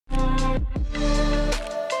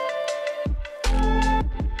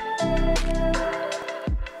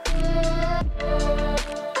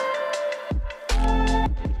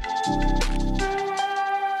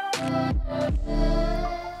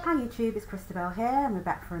YouTube, it's Christabel here, and we're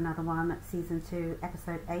back for another one, Season 2,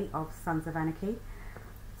 Episode 8 of Sons of Anarchy.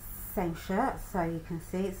 Same shirt, so you can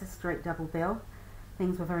see it's a straight double bill.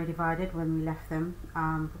 Things were very divided when we left them.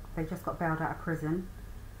 They just got bailed out of prison.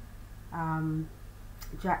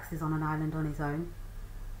 Jax is on an island on his own,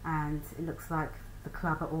 and it looks like the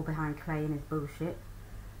club are all behind Clay and his bullshit.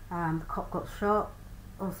 The cop got shot,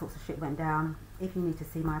 all sorts of shit went down. If you need to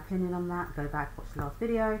see my opinion on that, go back, watch the last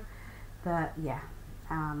video. But yeah,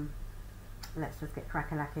 let's just get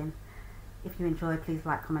crack-a-lacking. If you enjoy, please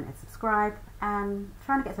like, comment and subscribe. And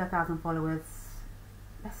trying to get to 1,000 followers,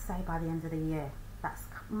 let's say by the end of the year. That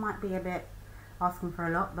might be a bit asking for a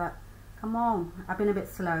lot, but come on, I've been a bit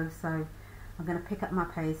slow, so I'm going to pick up my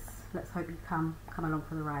pace. Let's hope you come along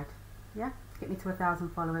for the ride. Yeah, get me to 1,000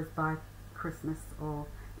 followers by Christmas, or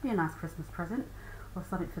be a nice Christmas present, or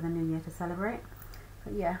something for the new year to celebrate.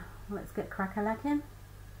 But yeah, let's get crack-a-lacking.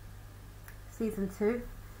 Season 2,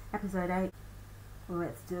 Episode 8.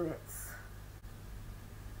 Let's do it.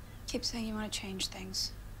 Keep saying you want to change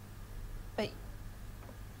things, but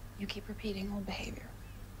you keep repeating old behavior.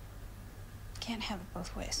 Can't have it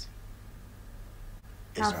both ways.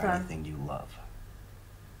 Is there anything you love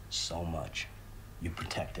so much you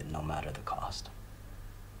protect it no matter the cost?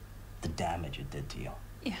 The damage it did to you.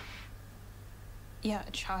 Yeah,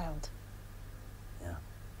 a child. Yeah,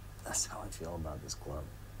 that's how I feel about this club.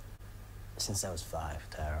 Since I was 5,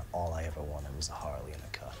 Tara, all I ever wanted was a Harley and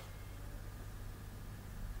a cut.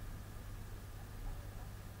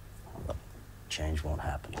 Look, change won't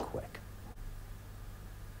happen quick,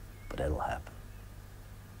 but it'll happen.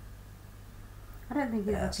 I don't think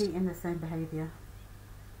he's repeating the same behaviour.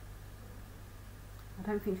 I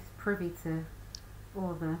don't think he's privy to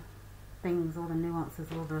all the things, all the nuances,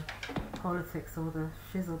 all the politics, all the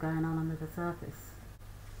shizzle going on under the surface.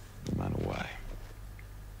 No matter why.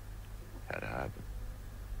 Had to happen.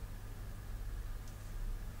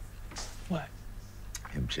 What?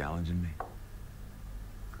 Him challenging me.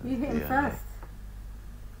 You hit him first.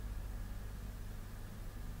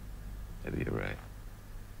 Maybe you're right.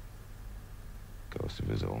 Ghost of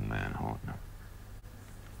his old man haunting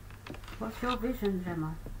him. What's your vision,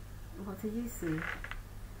 Gemma? What do you see?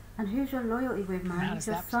 And who's your loyalty with, man? He's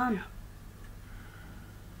your son.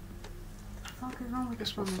 What the fuck is wrong with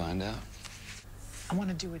this woman? Guess we'll find out. I want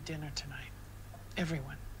to do a dinner tonight.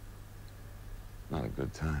 Everyone. Not a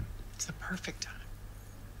good time. It's the perfect time.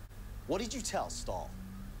 What did you tell Stahl?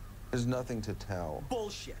 There's nothing to tell.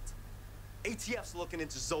 Bullshit. ATF's looking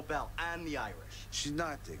into Zobel and the Irish. She's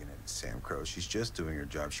not digging into Sam Crow. She's just doing her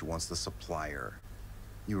job. She wants the supplier.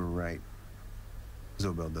 You were right.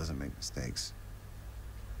 Zobel doesn't make mistakes.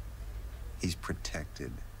 He's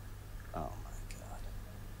protected. Oh my God.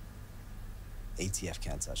 ATF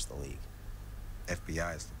can't touch the League.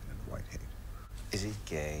 FBI is looking into Whitehead. Is he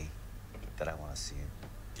gay that I want to see him?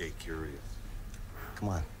 Gay curious. Come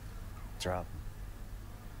on, drop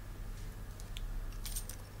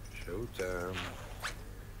him. Showtime.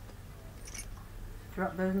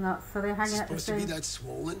 Drop those nuts so they're hanging at the Supposed to be same. that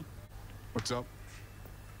swollen? What's up?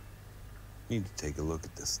 Need to take a look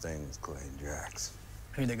at this thing with Clay and Jax.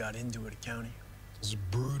 Maybe they got into it at county. It's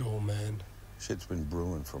brutal, man. Shit's been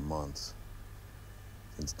brewing for months.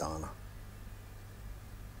 Since Donna.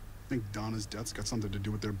 Think Donna's death's got something to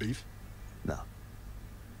do with their beef? No.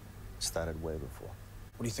 Started way before.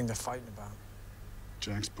 What do you think they're fighting about?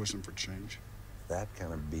 Jack's pushing for change. That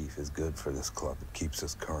kind of beef is good for this club. It keeps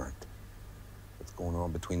us current. What's going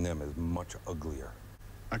on between them is much uglier.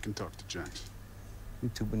 I can talk to Jax. You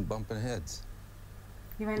two been bumping heads.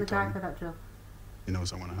 You ain't the guy for that job. He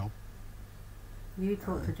knows I want to help. You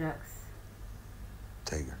talk to Jax.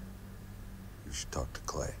 Tager, you should talk to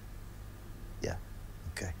Clay. Yeah,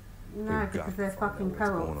 okay. No, because they're fucking What's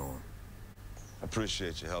going co-ops. on? I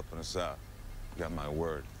appreciate you helping us out. You got my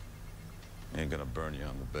word. Ain't gonna burn you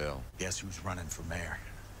on the bail. Guess who's running for mayor?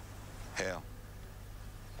 Hell.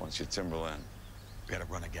 Once you're Timberland. We gotta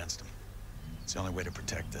run against him. It's the only way to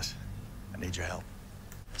protect this. I need your help.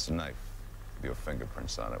 It's a knife with your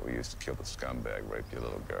fingerprints on it. We used to kill the scumbag, rape your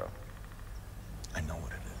little girl. I know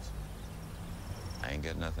what it is. I ain't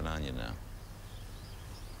got nothing on you now.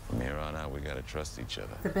 From here on out, we gotta trust each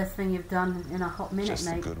other. The best thing you've done in a hot minute, Just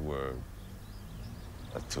mate. a good word.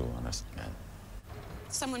 Or two, honest man.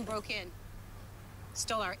 Someone broke in,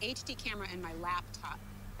 stole our HD camera and my laptop.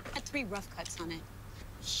 Had 3 rough cuts on it.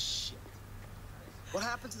 Shit. What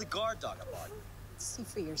happened to the guard dog I bought? See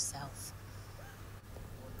for yourself.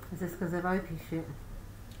 Is this because of Opie shit?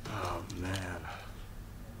 Oh, man.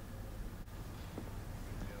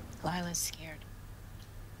 Lila's scared.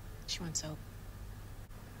 She wants hope.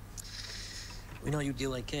 We know you deal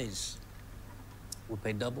like K's. We'll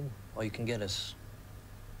pay double, Or you can get us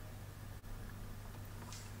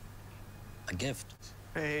a gift.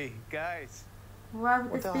 Hey, guys. Why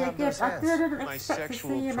would this be a gift? I didn't My expect to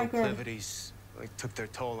sexual see him again. proclivities took their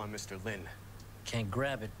toll on Mr. Lin. Can't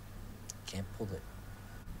grab it. Can't pull it.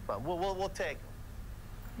 But we'll take him.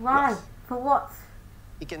 Why? Yes. For what?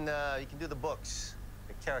 You can do the books.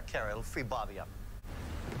 Kara, it'll free Bobby up.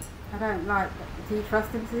 I don't like. Do you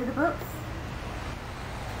trust him to do the books?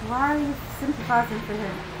 Why are you sympathising for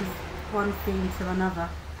him? He's one thing to another.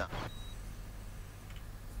 No.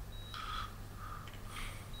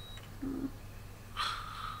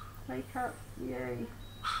 Wake up, yay.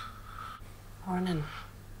 Morning.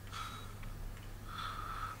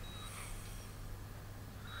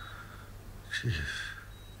 Jesus.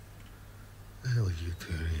 The hell are you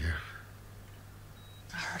doing here?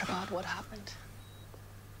 I heard about what happened.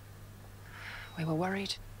 We were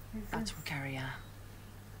worried. That's where Carrie are.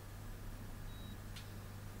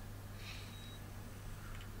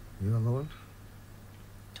 You alone?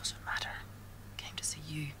 Doesn't matter. Came to see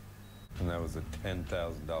you. And that was a $10,000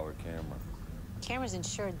 camera. Camera's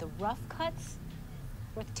insured. The rough cuts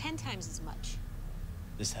worth 10 times as much.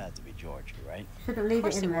 This had to be Georgie, right? Shouldn't leave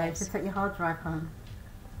it Of in course it there. was. Should take your hard drive home.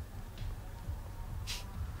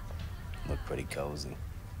 Look pretty cozy.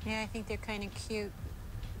 Yeah, I think they're kind of cute.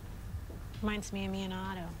 Reminds me of me and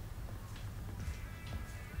Otto.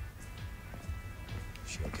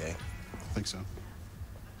 She okay? I think so.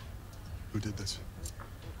 Who did this?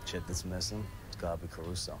 Shit that's missing, it's gotta be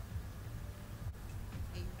Caruso.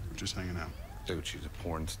 We're just hanging out. Dude, she's a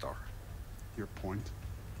porn star. Your point?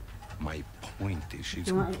 My point is she's If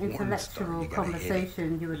you want an intellectual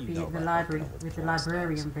conversation, you would be at the library with the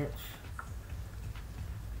librarian bitch.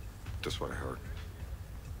 Just what I heard.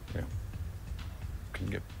 Yeah. Can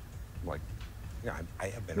get, like, yeah, I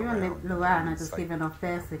have been You around. and Luann are It's just like, giving off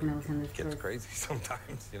their signals in this gets place. crazy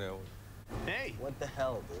sometimes, you know. Hey! What the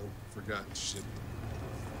hell, dude? Forgotten shit.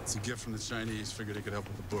 It's a gift from the Chinese. Figured he could help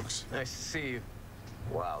with the books. Nice to see you.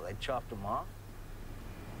 Wow, they chopped him off?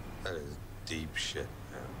 That is deep shit,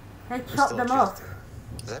 man. They chopped them off.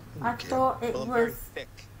 Is that I thought it well, I'm very was thick,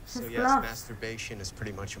 so his yes, gloves. masturbation is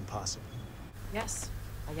pretty much impossible. Yes,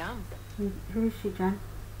 I am. Who is she, Jen?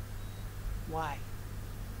 Why?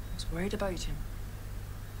 I was worried about him.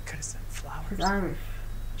 Could have sent flowers. She's Irish.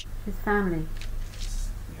 His family.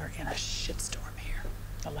 We are in a shitstorm here.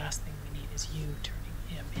 The last thing we need is you turning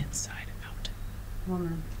him inside out.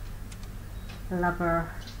 Woman. Lover.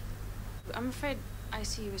 I'm afraid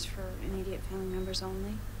ICU is for immediate family members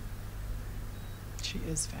only. She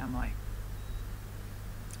is family.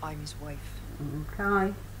 I'm his wife.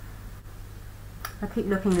 Okay. I keep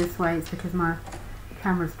looking this way. It's because my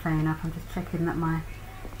camera's playing up. I'm just checking that my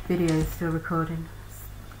video is still recording. It's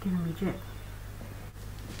giving me jip.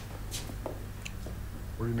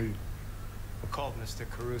 What do you need? I called Mr.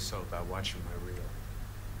 Caruso about watching my reel.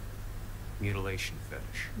 Mutilation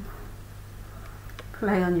fetish.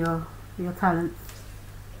 Play on your talents.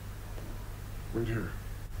 Right here.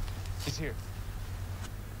 He's here.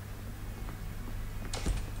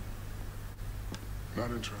 Not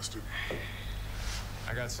interested.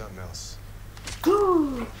 I got something else.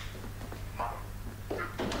 Ooh.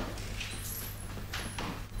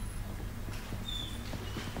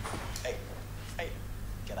 Hey,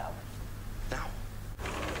 get out. Now.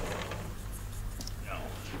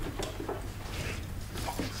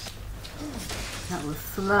 That was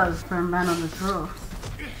slow for a man on the draw.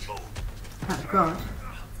 Thank God.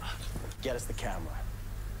 Get us the camera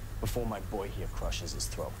before my boy here crushes his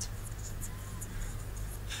throat.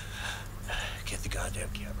 Get the goddamn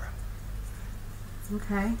camera.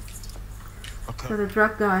 Okay. Okay. So the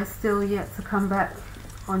drug guy's still yet to come back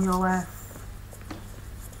on your ass.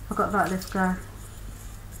 Forgot about this guy.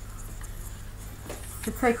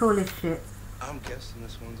 To take all this shit. I'm guessing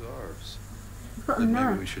this one's ours. You've got But maybe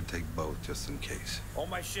nerve. we should take both just in case. All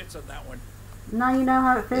my shit's on that one. Now you know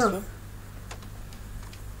how it This feels. one?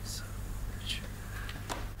 Son of a bitch.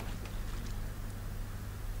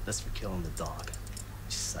 That's for killing the dog.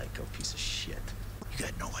 You psycho piece of shit. You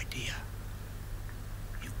got no idea.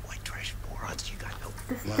 You white trash morons, you got no...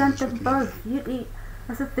 Just dump them both. You eat.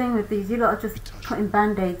 That's the thing with these. You lot are just putting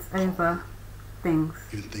band-aids over things.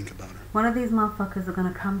 You didn't think about her. One of these motherfuckers are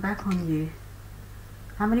gonna come back on you.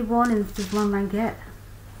 How many warnings does one man get?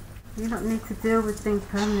 You don't need to deal with things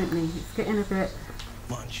permanently. It's getting a bit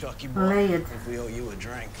Come on, Chucky boy. layered. I think we owe you a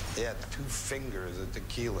drink. Yeah, 2 fingers of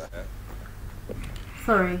tequila.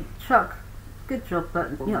 Sorry, Chuck. Good job,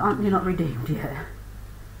 but you're not redeemed yet.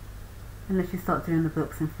 Unless you start doing the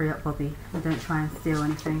books and free up Bobby and don't try and steal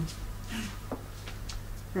anything.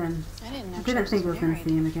 Then I didn't know I didn't think I was going to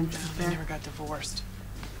see him again. No, they never got divorced.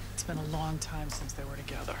 It's been a long time since they were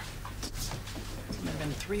together. There have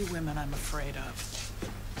been 3 women I'm afraid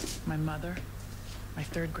of. My mother, my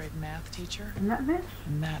 3rd grade math teacher, and that bitch?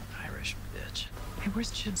 And that Irish bitch. Hey,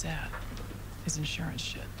 where's Chibs at? His insurance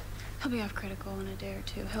shit. He'll be off critical in a day or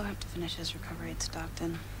 2. He'll have to finish his recovery at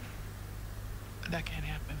Stockton. That can't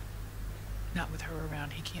happen. Not with her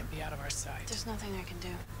around. He can't be out of our sight. There's nothing I can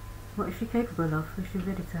do. What is she capable of? Is she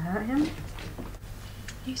ready to hurt him?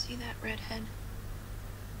 You see that redhead?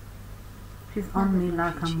 She's on me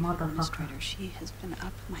like a motherfucker. Administrator. She has been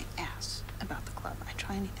up my ass about the club. I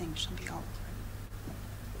try anything, she'll be all over it.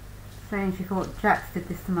 Saying she thought Jax did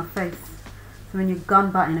this to my face. So when you're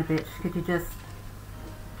gun butting a bitch, could you just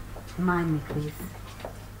mind me, please?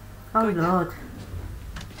 Oh Lord.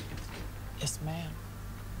 Yes, ma'am.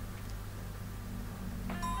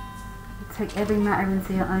 Take every matter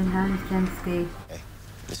into your own hands, Jemski. Hey,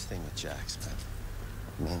 this thing with Jax, man.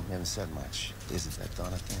 Man, you haven't said much. Is it that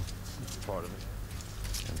Donna thing? Part of it.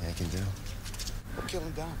 Anything I can do? We'll kill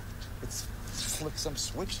him down. Let's flip some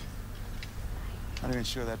switch. I'm not even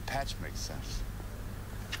sure that patch makes sense.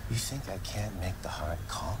 You think I can't make the hard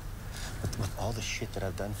call? With all the shit that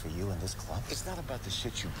I've done for you in this club? It's not about the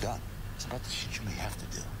shit you've done. It's about the shit you may have to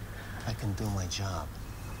do. I can do my job.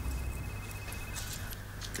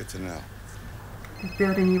 Good to know. He's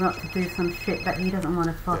building you up to do some shit that he doesn't want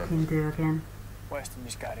to fucking do again. Weston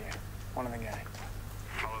just got here. One of the guys.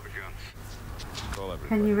 Follow the guns. Call everybody.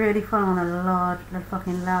 Can you really follow on a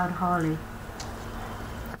fucking loud Harley?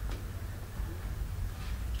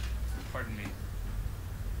 Pardon me.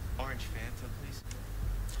 Orange Fanta, please.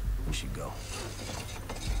 We should go.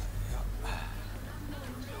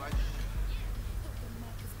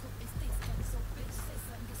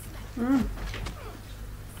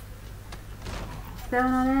 What's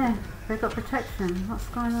going on here? They got protection. What's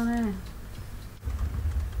going on here?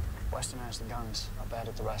 Weston has the guns up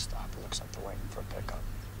at the rest stop. It looks like they're waiting for a pickup.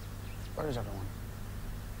 Where is everyone?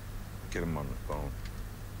 Get him on the phone.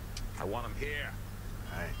 I want him here.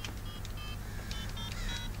 All right.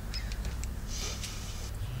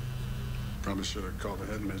 Probably should have called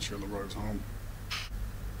ahead and made sure Leroy was home.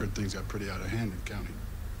 Heard things got pretty out of hand in the county.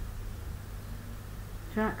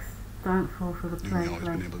 Jax, don't fall for the You've play. always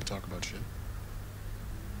been able to talk about shit.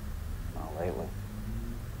 Not lately.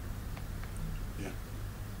 Yeah.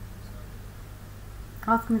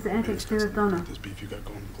 Ask him, is there anything to do with Donna? This beef you got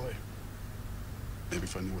going to play. Maybe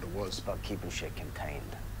if I knew what it was. It's about keeping shit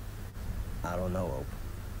contained. I don't know, Ope.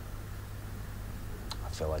 I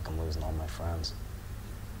feel like I'm losing all my friends.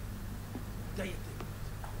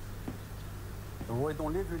 Leroy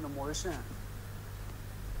don't live here no more, is it?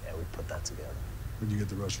 Yeah, we put that together. Where'd you get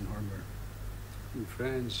the Russian hardware? New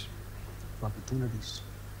friends, opportunities.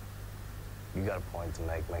 You got a point to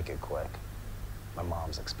make. Make it quick. My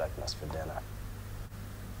mom's expecting us for dinner.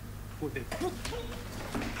 You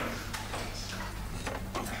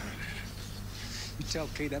tell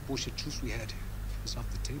Kay that bullshit truce we had is off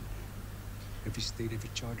the table. Every state, every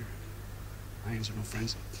charter. Irons are no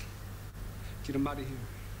friends of. Get them out of here.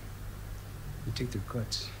 You take their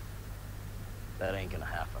cuts. That ain't gonna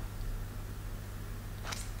happen.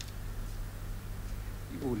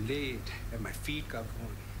 You were laid and my feet got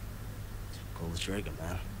going. Pull the trigger,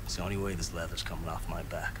 man. It's the only way this leather's coming off my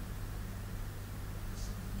back.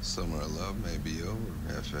 Summer of love may be over,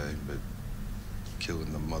 F.A., but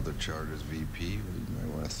killing the Mother Charter's VP, you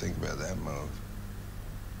might want to think about that move.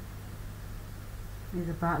 He's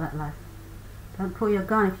about that life. Don't pull your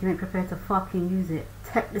gun if you ain't prepared to fucking use it.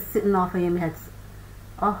 Take the sitting off of your heads.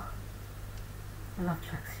 Oh, I love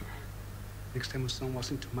Jax, you know. Next time my son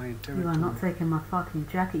walks into my You territory. are not taking my fucking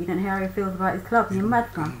jacket. You don't hear how he feels about his club. You're mad,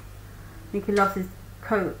 fam. I think he loves his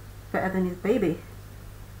coat better than his baby.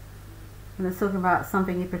 And they're talking about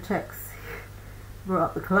something he protects. Brought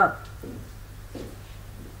up the club.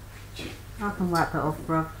 I can wipe that off,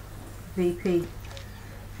 bruv. VP.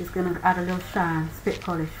 She's gonna add a little shine, spit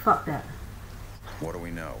polish. Fuck that. What do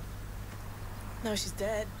we know? No, she's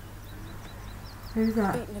dead. Who's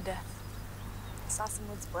that? Beaten to death. Saw some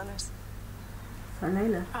wood splinters. Is that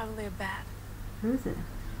Layla? Probably a bat. Who is it?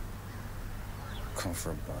 Come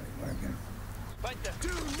for a body wagon. Do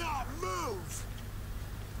not move!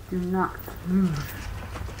 Do not move,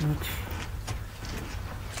 bitch.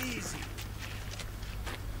 Easy.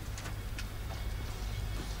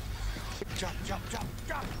 Jump, jump, jump,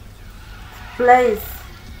 jump! Blaze!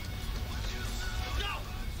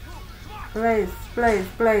 Blaze, blaze,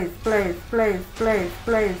 blaze, blaze, blaze, blaze,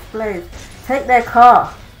 blaze, blaze. Take their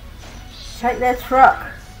car. Take their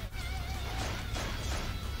truck.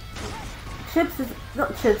 Chips is,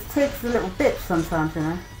 not Chips, Tig's a little bitch sometimes, you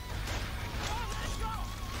know.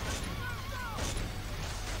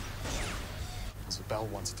 Isabel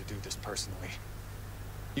wants to do this personally.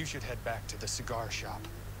 You should head back to the cigar shop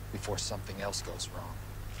before something else goes wrong.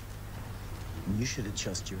 You should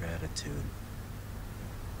adjust your attitude.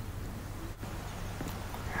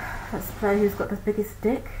 Let's play who's got the biggest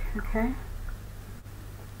dick, okay?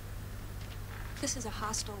 This is a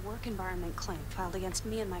hostile work environment claim filed against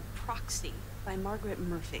me and my proxy by Margaret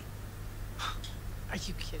Murphy. Are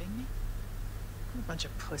you kidding me? What a bunch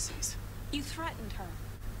of pussies. You threatened her.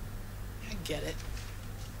 I get it.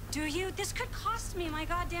 Do you? This could cost me my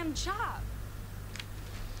goddamn job.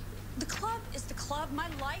 The club is the club. My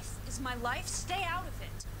life is my life. Stay out of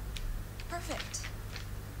it. Perfect.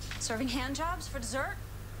 Serving hand jobs for dessert?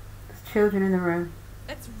 There's children in the room.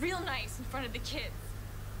 That's real nice in front of the kids.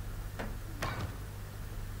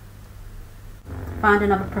 Find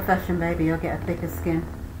another profession, baby. You'll get a thicker skin.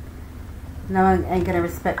 No one ain't gonna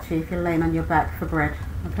respect you if you're laying on your back for bread,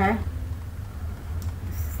 okay?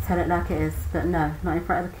 Just tell it like it is. But no, not in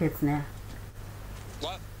front of the kids now.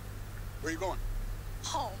 What? Where are you going?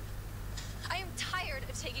 Home. I am tired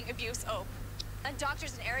of taking abuse, Ope. That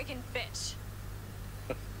doctor's an arrogant bitch.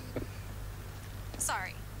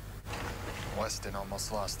 Sorry. Weston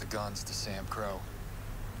almost lost the guns to Sam Crow.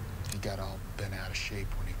 He got all bent out of shape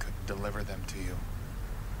when he couldn't deliver them to you.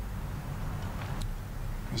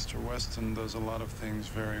 Mr. Weston does a lot of things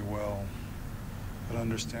very well, but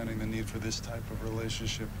understanding the need for this type of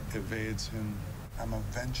relationship evades him. I'm a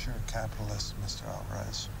venture capitalist, Mr.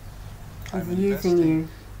 Alvarez. He's using you.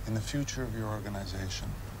 In the future of your organization.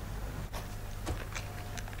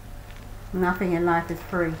 Nothing in life is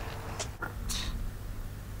free.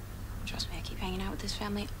 Trust me, I keep hanging out with this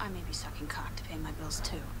family. I may be sucking cock to pay my bills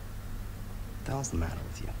too. What the hell's the matter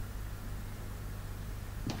with you?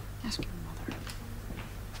 Ask your mother.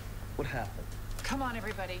 What happened? Come on,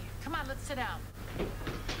 everybody. Come on, let's sit down.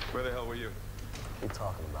 Where the hell were you? What are you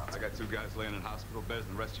talking about? I got 2 guys laying in hospital beds,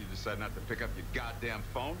 and the rest of you decided not to pick up your goddamn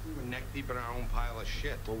phone? We were neck deep in our own pile of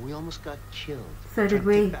shit. Well, we almost got killed. So did Trying to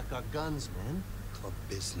we. get back our guns, man. Club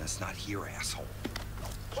business, not here, asshole.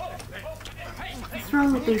 What's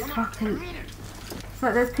wrong with these fucking... It's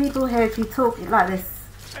like there's people here, if you talk like this.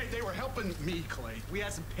 Hey, they were helping me, Clay. We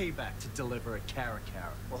had some payback to deliver a carrot.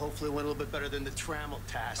 Well, hopefully it went a little bit better than the Trammel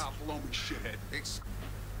task. I'll blow me, shithead.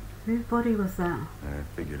 Whose body was that? I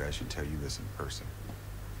figured I should tell you this in person.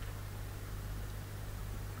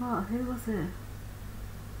 What? Who was it?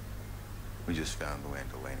 We just found Luann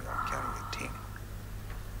Delaney on County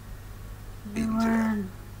 18. Luann.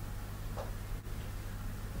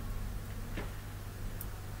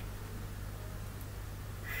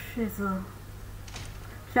 Shizzle.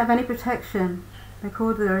 She didn't have any protection. They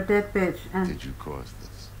called her a dead bitch and... Did you cause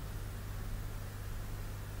this?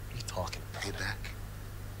 What are you talking Payback?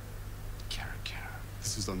 Carrot.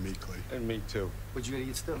 This is on me, Clay. And me too. What you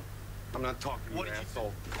idiots do? I'm not talking to you,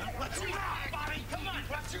 asshole. Let's him out, Bobby! Come on!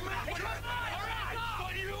 Let's him out! Come on! All right!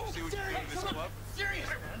 What you? See what you're doing to this club? Serious!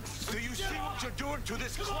 Do you see what you're doing to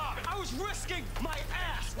this club? I was risking my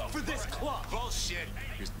ass for this club. Bullshit.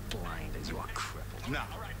 You're as blind as you are crippled. No.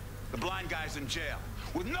 The blind guy's in jail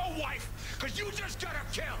with no wife, because you just got her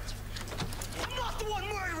killed. I'm not the one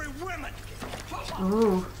murdering women!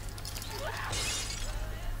 Ooh.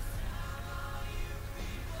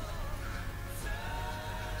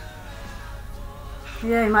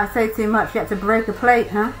 Yeah, you might say too much. You had to break a plate,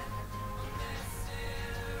 huh?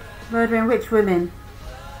 Murdering which women?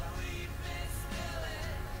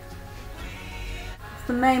 It's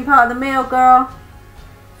the main part of the meal, girl.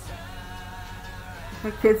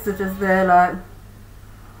 The kids are just there like...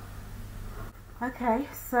 Okay,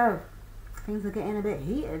 so things are getting a bit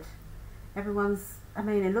heated. Everyone's... I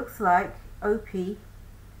mean, it looks like OP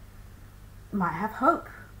might have hope.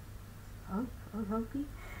 Opie?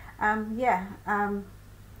 I'm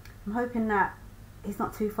hoping that he's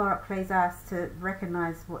not too far up Clay's ass to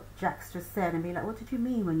recognise what Jax just said and be like, what did you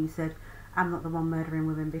mean when you said I'm not the one murdering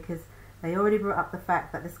women? Because they already brought up the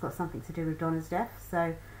fact that this got something to do with Donna's death.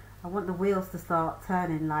 So I want the wheels to start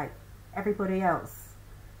turning like everybody else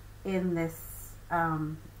in this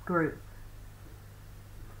group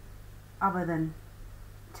other than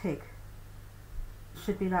Tig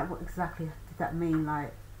should be like, what exactly did that mean?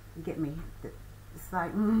 Like, you get me? It's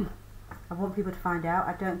like, I want people to find out.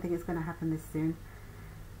 I don't think it's going to happen this soon.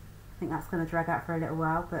 I think that's going to drag out for a little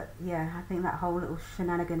while. But yeah, I think that whole little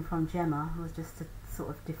shenanigan from Gemma was just to sort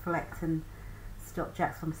of deflect and stop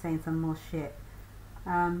Jax from saying some more shit.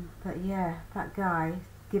 But yeah, that guy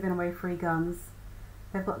giving away free guns.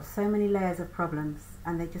 They've got so many layers of problems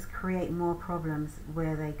and they just create more problems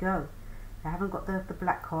where they go. They haven't got the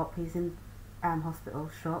black cop. He's in hospital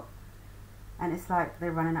shot. And it's like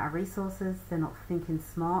they're running out of resources. They're not thinking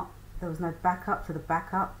smart. There was no backup to the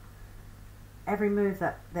backup. Every move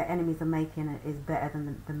that their enemies are making is better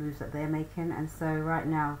than the moves that they're making, and so right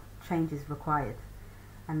now change is required.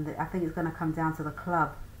 And I think it's going to come down to the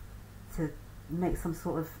club to make some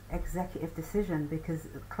sort of executive decision, because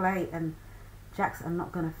Clay and Jax are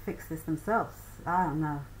not going to fix this themselves. I don't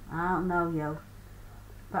know, yo.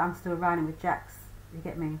 But I'm still riding with Jax, you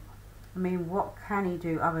get me? I mean, what can he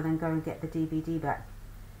do other than go and get the DVD back?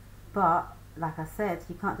 But like I said,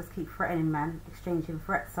 you can't just keep threatening, man, exchanging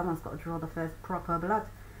threats. Someone's got to draw the first proper blood,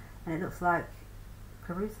 and it looks like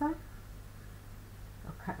Caruso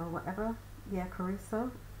or whatever. Yeah,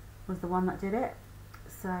 Caruso was the one that did it.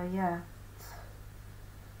 So yeah,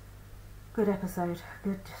 good episode,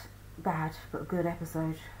 good, bad, but good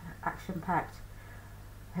episode, action packed.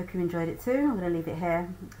 Hope you enjoyed it too. I'm going to leave it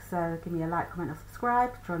here, so give me a like, comment or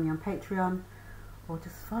subscribe, join me on Patreon, or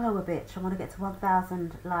just follow a bitch. I want to get to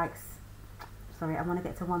 1,000 likes. Sorry, I want to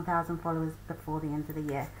get to 1,000 followers before the end of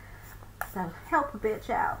the year. So help a bitch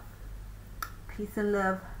out. Peace and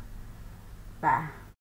love. Bye.